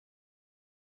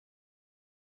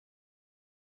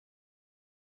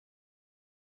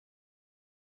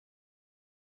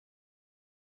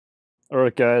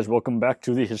Alright guys, welcome back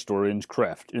to the Historian's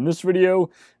Craft. In this video,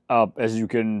 as you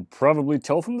can probably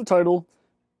tell from the title,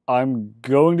 I'm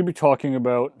going to be talking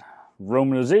about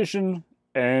Romanization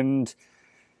and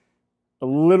a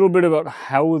little bit about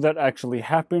how that actually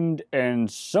happened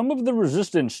and some of the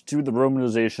resistance to the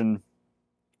Romanization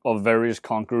of various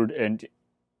conquered and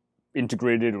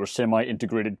integrated or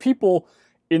semi-integrated people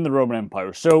in the Roman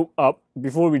Empire. So,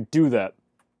 before we do that,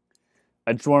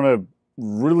 I just want to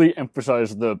really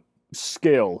emphasize the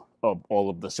scale of all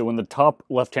of this. So in the top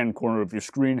left-hand corner of your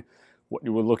screen, what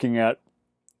you were looking at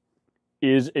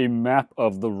is a map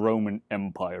of the Roman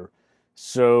Empire.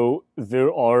 So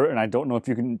there are, and I don't know if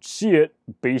you can see it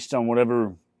based on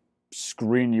whatever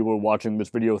screen you were watching this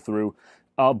video through,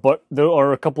 but there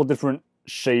are a couple different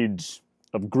shades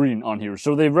of green on here.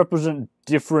 So they represent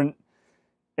different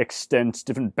extents,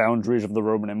 different boundaries of the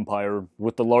Roman Empire,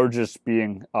 with the largest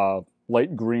being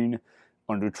light green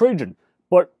under Trajan.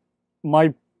 But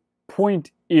my point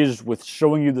is, with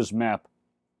showing you this map,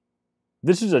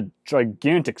 this is a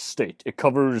gigantic state. It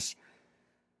covers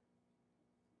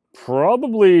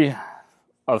probably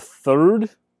a third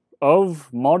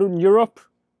of modern Europe,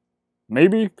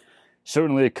 maybe.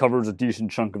 Certainly it covers a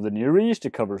decent chunk of the Near East.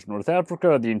 It covers North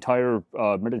Africa, the entire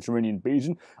Mediterranean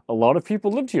basin. A lot of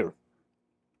people lived here.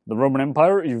 The Roman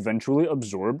Empire eventually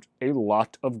absorbed a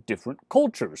lot of different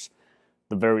cultures.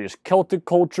 The various Celtic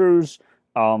cultures,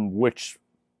 which,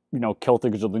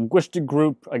 Celtic is a linguistic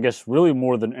group, I guess really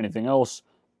more than anything else.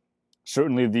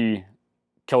 Certainly the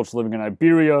Celts living in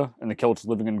Iberia, and the Celts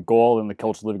living in Gaul, and the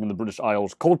Celts living in the British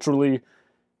Isles culturally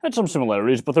had some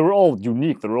similarities, but they were all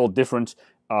unique, they were all different.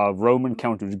 Rome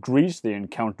encounters Greece, they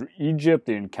encounter Egypt,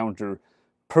 they encounter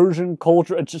Persian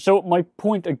culture. And so my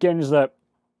point again is that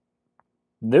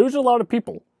there's a lot of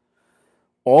people,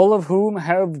 all of whom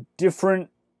have different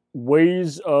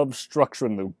ways of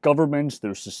structuring their governments,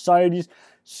 their societies.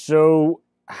 So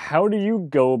how do you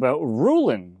go about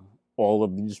ruling all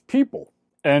of these people?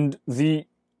 And the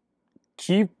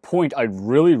key point I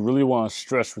really want to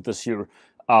stress with this here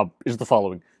is the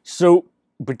following. So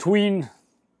between,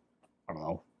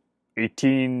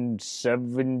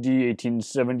 1870,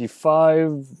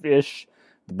 1875-ish,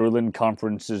 the Berlin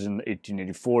Conference is in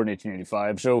 1884 and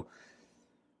 1885, so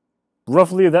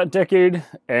roughly that decade,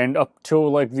 and up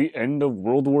till like the end of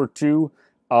World War II,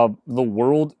 the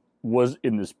world was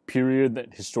in this period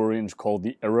that historians call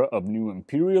the era of new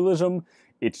imperialism.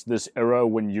 It's this era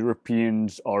when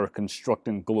Europeans are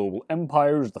constructing global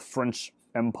empires, the French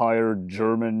Empire,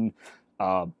 German,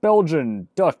 Belgian,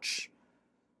 Dutch,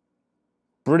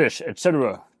 British,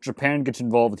 etc. Japan gets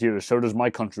involved here, so does my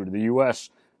country, the US,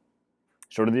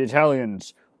 so do the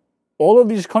Italians. All of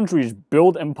these countries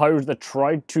build empires that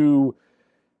try to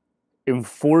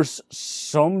enforce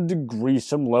some degree,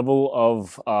 some level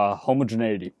of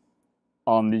homogeneity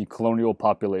on the colonial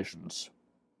populations.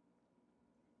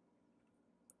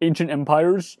 Ancient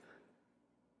empires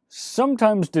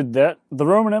sometimes did that. The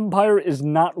Roman Empire is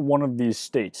not one of these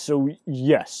states. So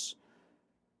yes,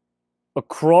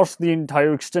 across the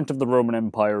entire extent of the Roman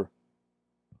Empire,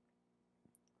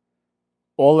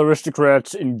 all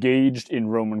aristocrats engaged in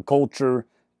Roman culture,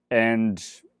 and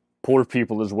poor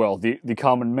people as well. The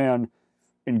common man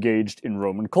engaged in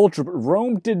Roman culture, but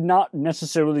Rome did not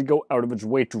necessarily go out of its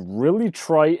way to really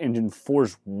try and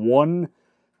enforce one,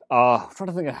 I'm trying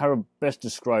to think of how to best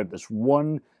describe this,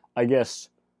 one, I guess,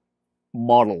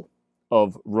 model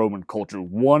of Roman culture,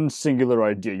 one singular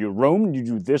idea. You're Rome, you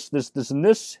do this, this, this, and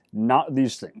this, not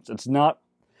these things. It's not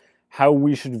how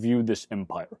we should view this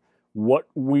empire. What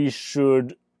we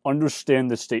should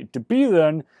understand the state to be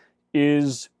then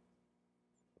is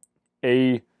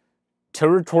a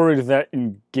territory that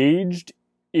engaged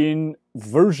in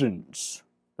versions.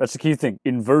 That's the key thing.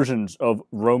 In versions of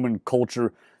Roman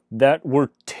culture that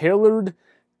were tailored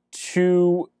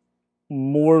to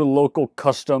more local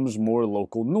customs, more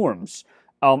local norms.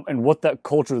 And what that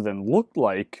culture then looked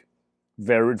like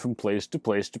varied from place to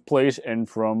place to place and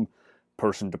from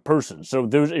person to person. So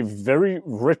there's a very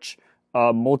rich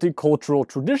multicultural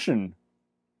tradition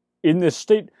in this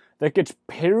state that gets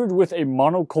paired with a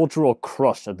monocultural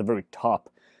crust at the very top.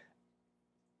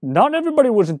 Not everybody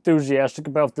was enthusiastic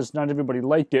about this, not everybody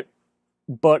liked it,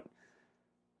 but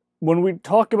when we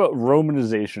talk about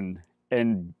Romanization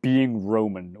and being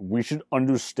Roman, we should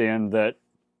understand that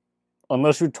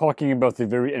unless you're talking about the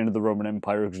very end of the Roman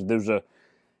Empire, because there's a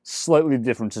slightly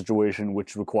different situation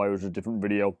which requires a different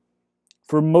video.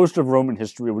 For most of Roman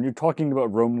history, when you're talking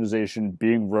about Romanization,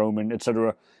 being Roman,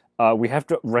 etc., we have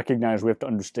to recognize, we have to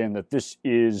understand that this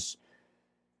is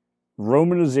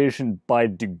Romanization by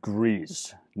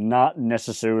degrees, not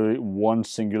necessarily one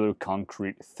singular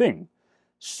concrete thing.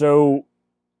 So,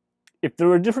 if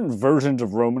there are different versions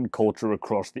of Roman culture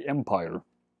across the empire,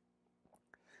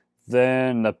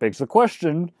 then that begs the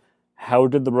question, how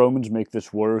did the Romans make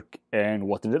this work, and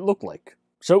what did it look like?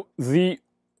 So, the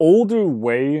older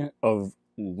way of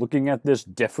looking at this,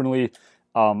 definitely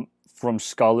from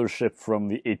scholarship from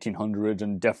the 1800s,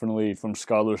 and definitely from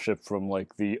scholarship from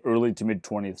like the early to mid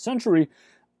 20th century,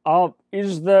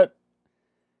 is that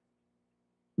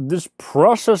this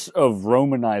process of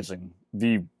Romanizing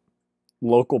the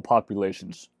local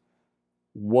populations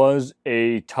was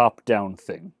a top-down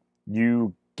thing.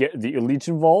 You get the elites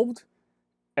involved,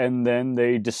 and then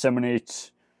they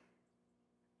disseminate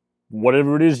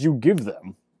whatever it is you give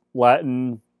them.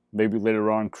 Latin, maybe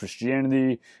later on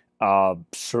Christianity,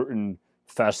 certain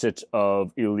facets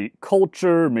of elite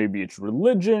culture, maybe it's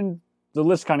religion, the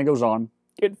list kind of goes on.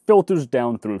 It filters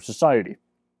down through society.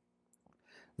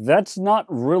 That's not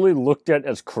really looked at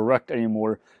as correct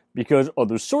anymore because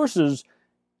other sources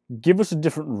give us a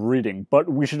different reading, but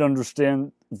we should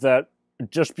understand that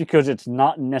just because it's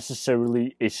not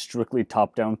necessarily a strictly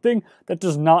top-down thing, that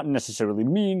does not necessarily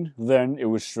mean then it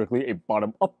was strictly a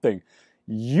bottom-up thing.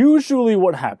 Usually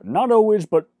what happened, not always,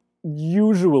 but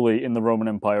usually in the Roman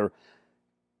Empire,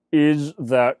 is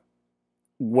that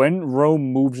when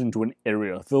Rome moves into an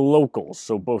area, the locals,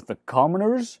 so both the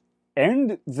commoners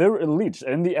and their elites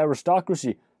and the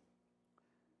aristocracy,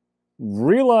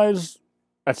 realize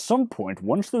at some point,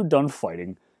 once they're done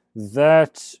fighting,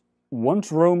 that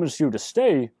once Rome is here to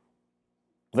stay,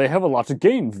 they have a lot to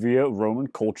gain via Roman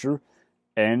culture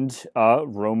and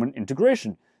Roman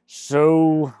integration.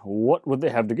 So what would they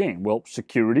have to gain? Well,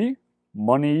 security,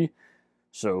 money,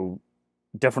 so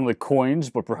definitely coins,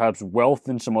 but perhaps wealth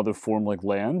in some other form like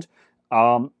land.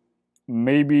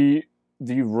 Maybe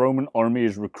the Roman army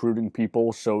is recruiting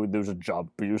people, so there's a job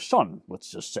for your son,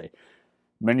 let's just say.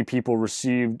 Many people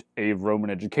received a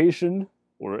Roman education,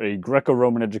 or a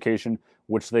Greco-Roman education,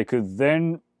 which they could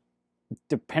then,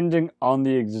 depending on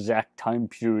the exact time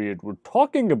period we're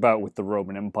talking about with the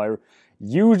Roman Empire,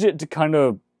 use it to kind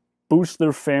of boost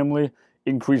their family,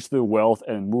 increase their wealth,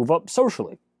 and move up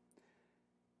socially.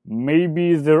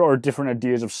 Maybe there are different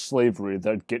ideas of slavery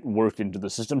that get worked into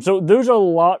the system. So there's a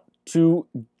lot to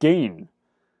gain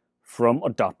from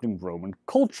adopting Roman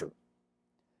culture.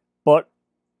 But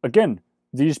again,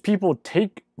 these people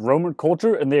take Roman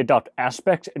culture and they adopt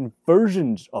aspects and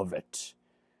versions of it,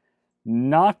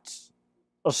 not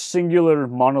a singular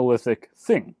monolithic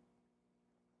thing.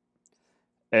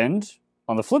 And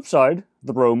on the flip side,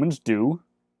 the Romans do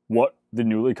what the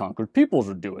newly conquered peoples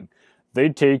are doing. They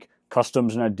take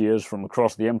customs and ideas from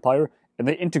across the empire and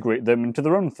they integrate them into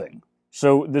their own thing.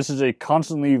 So this is a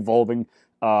constantly evolving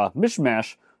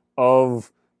mishmash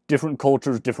of different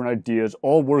cultures, different ideas,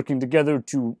 all working together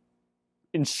to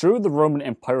ensure the Roman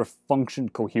Empire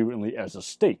functioned coherently as a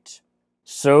state.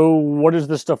 So what does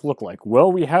this stuff look like?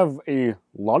 Well, we have a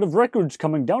lot of records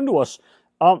coming down to us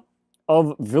of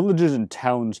villages and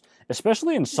towns,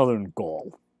 especially in southern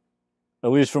Gaul.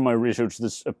 At least from my research,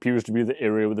 this appears to be the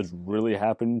area where this really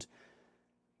happened.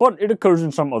 But it occurs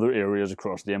in some other areas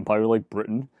across the empire, like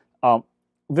Britain.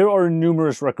 There are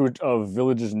numerous records of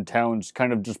villages and towns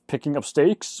kind of just picking up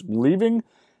stakes, leaving,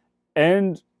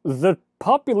 and the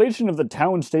population of the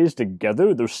town stays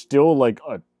together. They're still like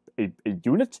a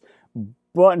unit,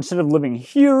 but instead of living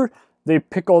here, they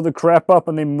pick all the crap up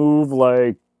and they move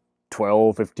like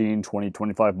 12, 15, 20,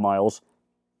 25 miles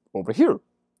over here.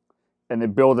 And they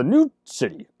build a new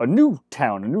city, a new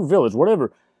town, a new village,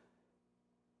 whatever,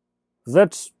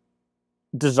 that's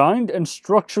designed and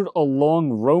structured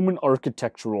along Roman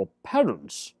architectural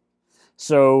patterns.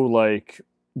 So, like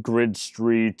grid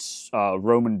streets,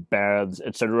 Roman baths,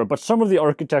 etc. But some of the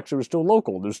architecture is still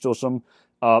local. There's still some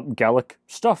Gallic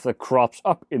stuff that crops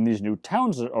up in these new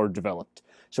towns that are developed.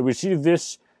 So we see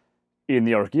this in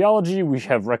the archaeology. We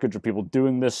have records of people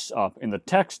doing this in the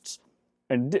texts.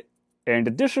 And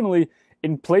additionally,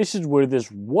 in places where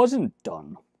this wasn't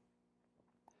done,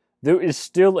 there is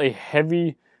still a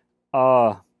heavy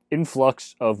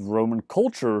influx of Roman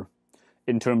culture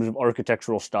in terms of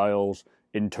architectural styles,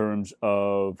 in terms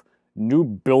of new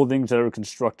buildings that are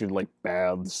constructed like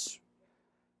baths,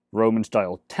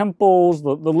 Roman-style temples.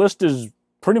 The list is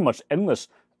pretty much endless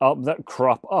that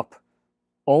crop up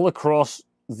all across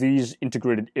these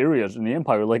integrated areas in the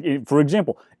empire. Like, for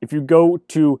example, if you go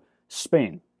to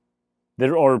Spain,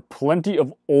 there are plenty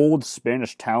of old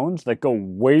Spanish towns that go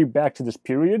way back to this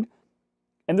period,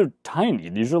 and they're tiny.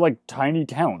 These are like tiny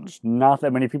towns. Not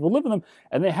that many people live in them,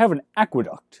 and they have an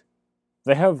aqueduct.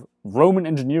 They have Roman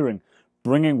engineering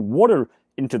bringing water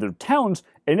into their towns,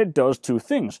 and it does two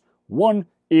things. One,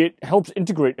 it helps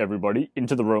integrate everybody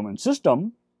into the Roman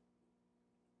system,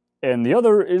 And the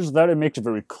other is that it makes it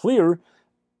very clear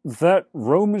that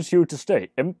Rome is here to stay.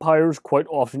 Empires quite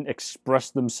often express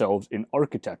themselves in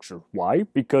architecture. Why?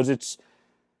 Because it's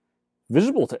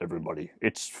visible to everybody.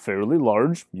 It's fairly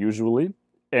large, usually,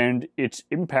 and its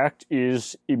impact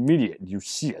is immediate. You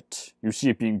see it. You see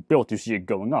it being built. You see it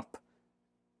going up.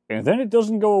 And then it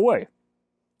doesn't go away.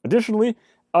 Additionally,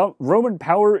 Roman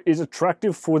power is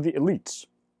attractive for the elites.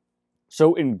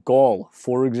 So in Gaul,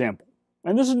 for example,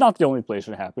 and this is not the only place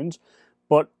it happens,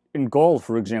 but in Gaul,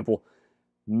 for example,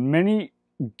 many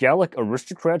Gallic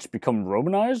aristocrats become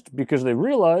Romanized because they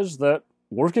realize that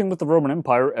working with the Roman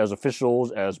Empire as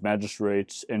officials, as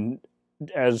magistrates, and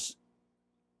as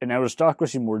an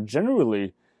aristocracy more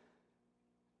generally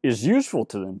is useful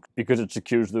to them because it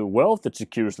secures their wealth, it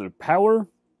secures their power,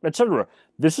 etc.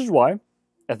 This is why,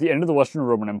 at the end of the Western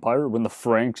Roman Empire, when the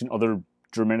Franks and other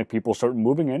Germanic people start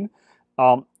moving in,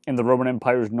 and the Roman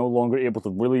Empire is no longer able to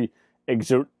really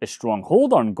exert a strong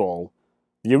hold on Gaul,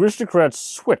 the aristocrats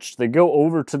switch. They go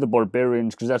over to the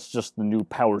barbarians because that's just the new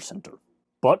power center.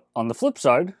 But on the flip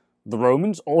side, the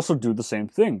Romans also do the same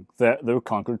thing that their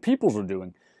conquered peoples are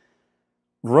doing.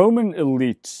 Roman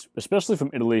elites, especially from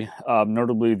Italy,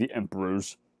 notably the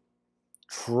emperors,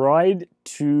 tried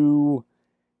to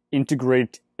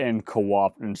integrate and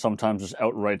co-opt and sometimes just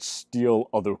outright steal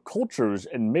other cultures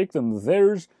and make them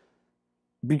theirs,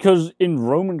 because in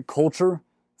Roman culture,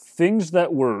 things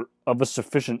that were of a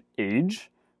sufficient age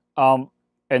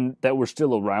and that were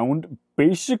still around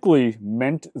basically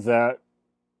meant that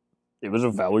it was a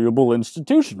valuable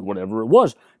institution, whatever it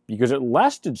was, because it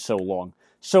lasted so long.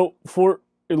 So for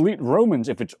elite Romans,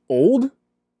 if it's old,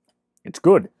 it's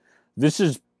good. This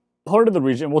is part of the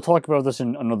reason, and we'll talk about this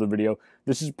in another video,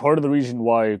 this is part of the reason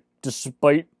why,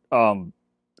 despite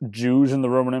Jews in the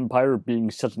Roman Empire being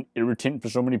such an irritant for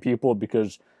so many people,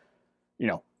 because, you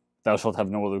know, thou shalt have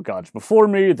no other gods before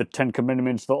me, the Ten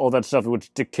Commandments, all that stuff,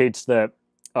 which dictates that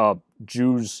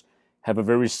Jews have a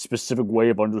very specific way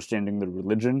of understanding their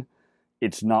religion.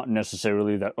 It's not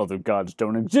necessarily that other gods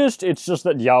don't exist, it's just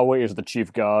that Yahweh is the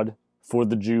chief god for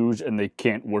the Jews and they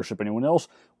can't worship anyone else.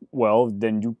 Well,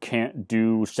 then you can't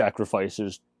do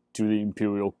sacrifices to the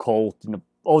imperial cult and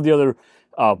all the other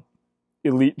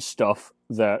elite stuff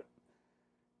that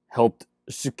helped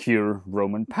secure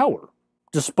Roman power.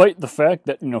 Despite the fact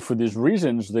that, for these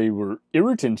reasons they were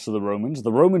irritants to the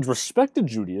Romans respected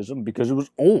Judaism because it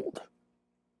was old.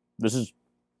 This is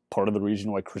part of the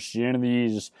reason why Christianity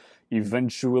is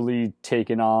eventually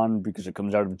taken on, because it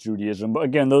comes out of Judaism. But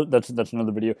again, that's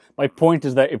another video. My point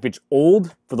is that if it's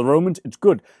old for the Romans, it's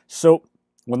good. So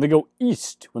when they go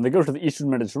east, when they go to the Eastern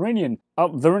Mediterranean,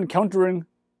 they're encountering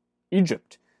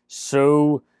Egypt.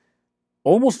 So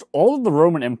almost all of the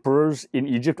Roman emperors in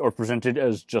Egypt are presented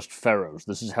as just pharaohs.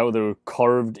 This is how they're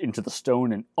carved into the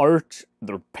stone in art.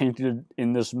 They're painted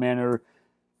in this manner.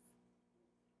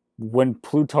 When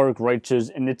Plutarch writes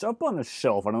his, and it's up on a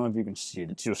shelf, I don't know if you can see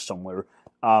it, it's here somewhere,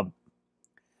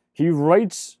 he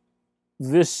writes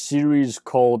this series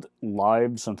called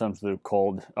Lives, sometimes they're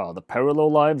called the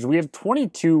Parallel Lives. We have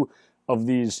 22 of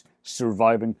these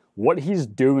surviving. What he's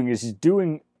doing is he's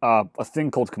doing a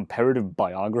thing called comparative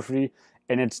biography,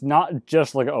 and it's not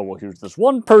just like, oh, well, here's this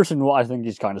one person, well, I think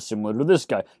he's kind of similar to this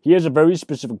guy. He has a very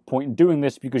specific point in doing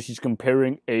this because he's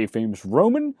comparing a famous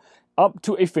Roman up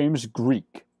to a famous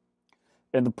Greek.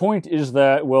 And the point is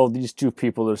that, well, these two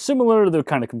people are similar, they're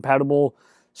kind of compatible,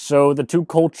 so the two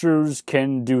cultures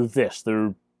can do this.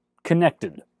 They're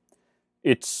connected.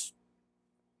 It's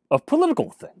a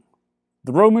political thing.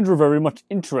 The Romans were very much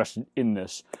interested in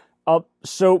this.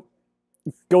 So,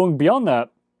 going beyond that,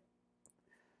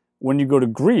 when you go to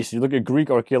Greece, you look at Greek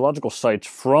archaeological sites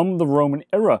from the Roman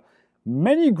era,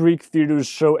 many Greek theaters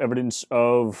show evidence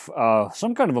of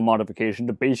some kind of a modification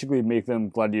to basically make them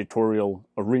gladiatorial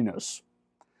arenas,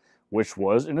 which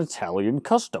was an Italian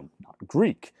custom, not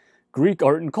Greek. Greek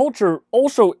art and culture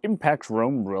also impacts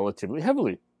Rome relatively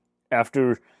heavily.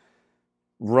 After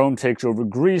Rome takes over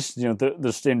Greece,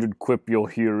 the standard quip you'll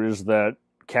hear is that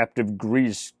captive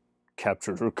Greece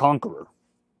captured her conqueror.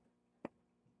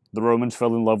 The Romans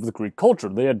fell in love with Greek culture.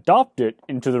 They adopt it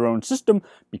into their own system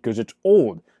because it's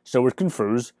old, so it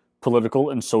confers political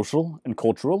and social and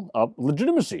cultural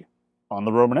legitimacy on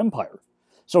the Roman Empire.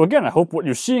 So again, I hope what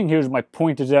you're seeing here is my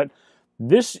point is that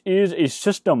this is a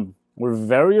system where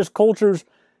various cultures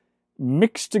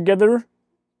mix together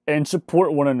and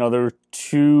support one another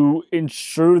to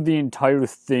ensure the entire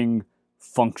thing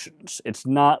functions. It's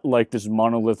not like this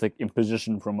monolithic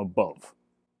imposition from above.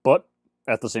 But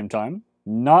at the same time,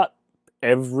 not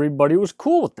everybody was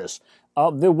cool with this.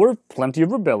 There were plenty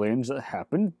of rebellions that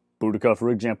happened. Boudica, for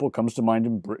example, comes to mind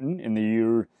in Britain in the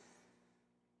year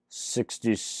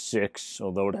 66,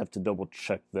 although I'd have to double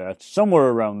check that. Somewhere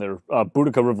around there.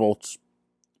 Boudica revolts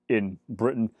in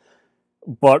Britain.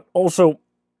 But also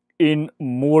in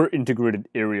more integrated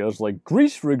areas like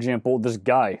Greece, for example, this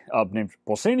guy named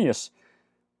Pausanias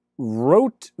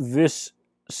wrote this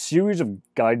series of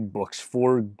guidebooks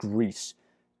for Greece.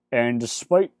 And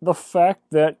despite the fact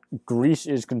that Greece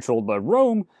is controlled by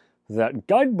Rome, that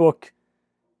guidebook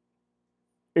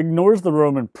ignores the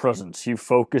Roman presence. He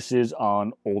focuses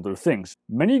on older things.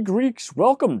 Many Greeks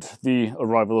welcomed the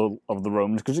arrival of the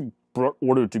Romans because it brought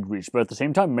order to Greece, but at the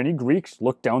same time, many Greeks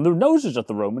looked down their noses at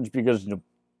the Romans because,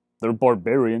 they're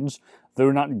barbarians.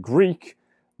 They're not Greek.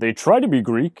 They try to be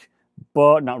Greek,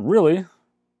 but not really.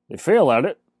 They fail at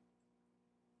it.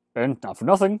 And not for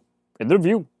nothing, in their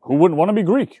view, who wouldn't want to be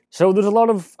Greek? So there's a lot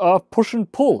of push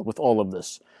and pull with all of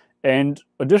this. And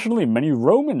additionally, many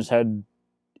Romans had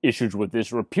issues with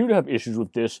this, or appear to have issues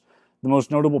with this. The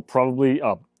most notable probably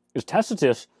is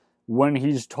Tacitus, when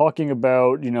he's talking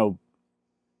about,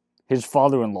 his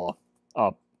father-in-law,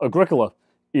 Agricola,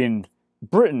 in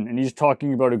Britain, and he's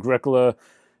talking about Agricola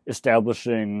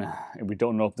establishing, and we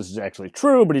don't know if this is actually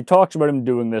true, but he talks about him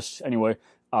doing this anyway,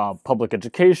 public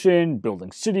education,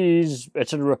 building cities,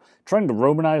 etc., trying to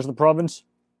Romanize the province.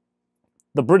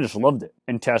 The British loved it,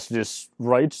 and Tacitus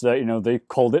writes that, they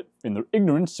called it, in their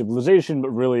ignorance, civilization, but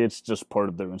really it's just part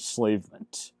of their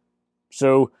enslavement.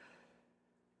 So,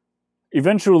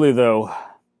 eventually, though,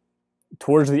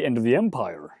 towards the end of the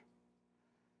empire,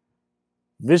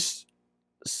 this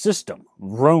system,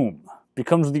 Rome,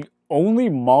 becomes the only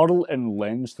model and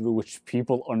lens through which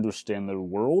people understand their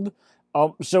world.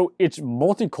 So it's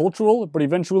multicultural, but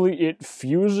eventually it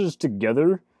fuses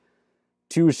together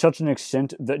to such an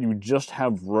extent that you just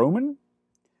have Roman.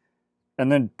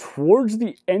 And then towards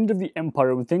the end of the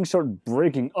empire, when things start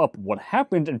breaking up, what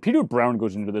happened, and Peter Brown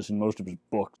goes into this in most of his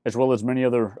books, as well as many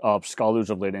other scholars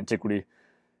of late antiquity,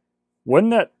 when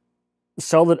that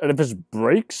solid edifice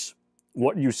breaks,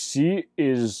 what you see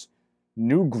is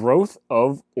new growth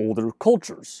of older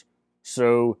cultures.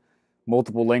 So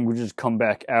multiple languages come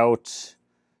back out,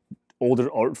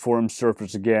 older art forms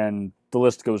surface again, the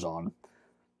list goes on.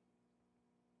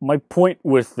 My point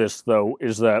with this, though,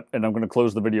 is that, and I'm going to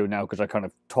close the video now because I kind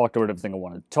of talked about everything I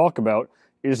wanted to talk about,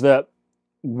 is that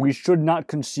we should not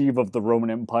conceive of the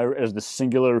Roman Empire as the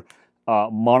singular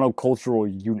monocultural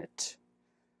unit.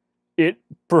 It,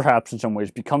 perhaps in some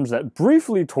ways, becomes that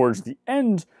briefly towards the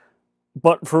end,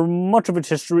 but for much of its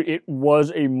history, it was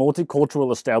a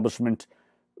multicultural establishment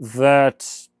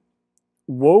that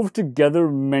wove together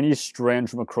many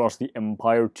strands from across the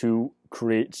empire to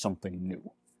create something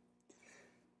new.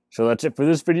 So that's it for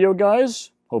this video,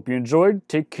 guys. Hope you enjoyed.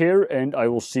 Take care, and I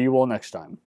will see you all next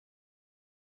time.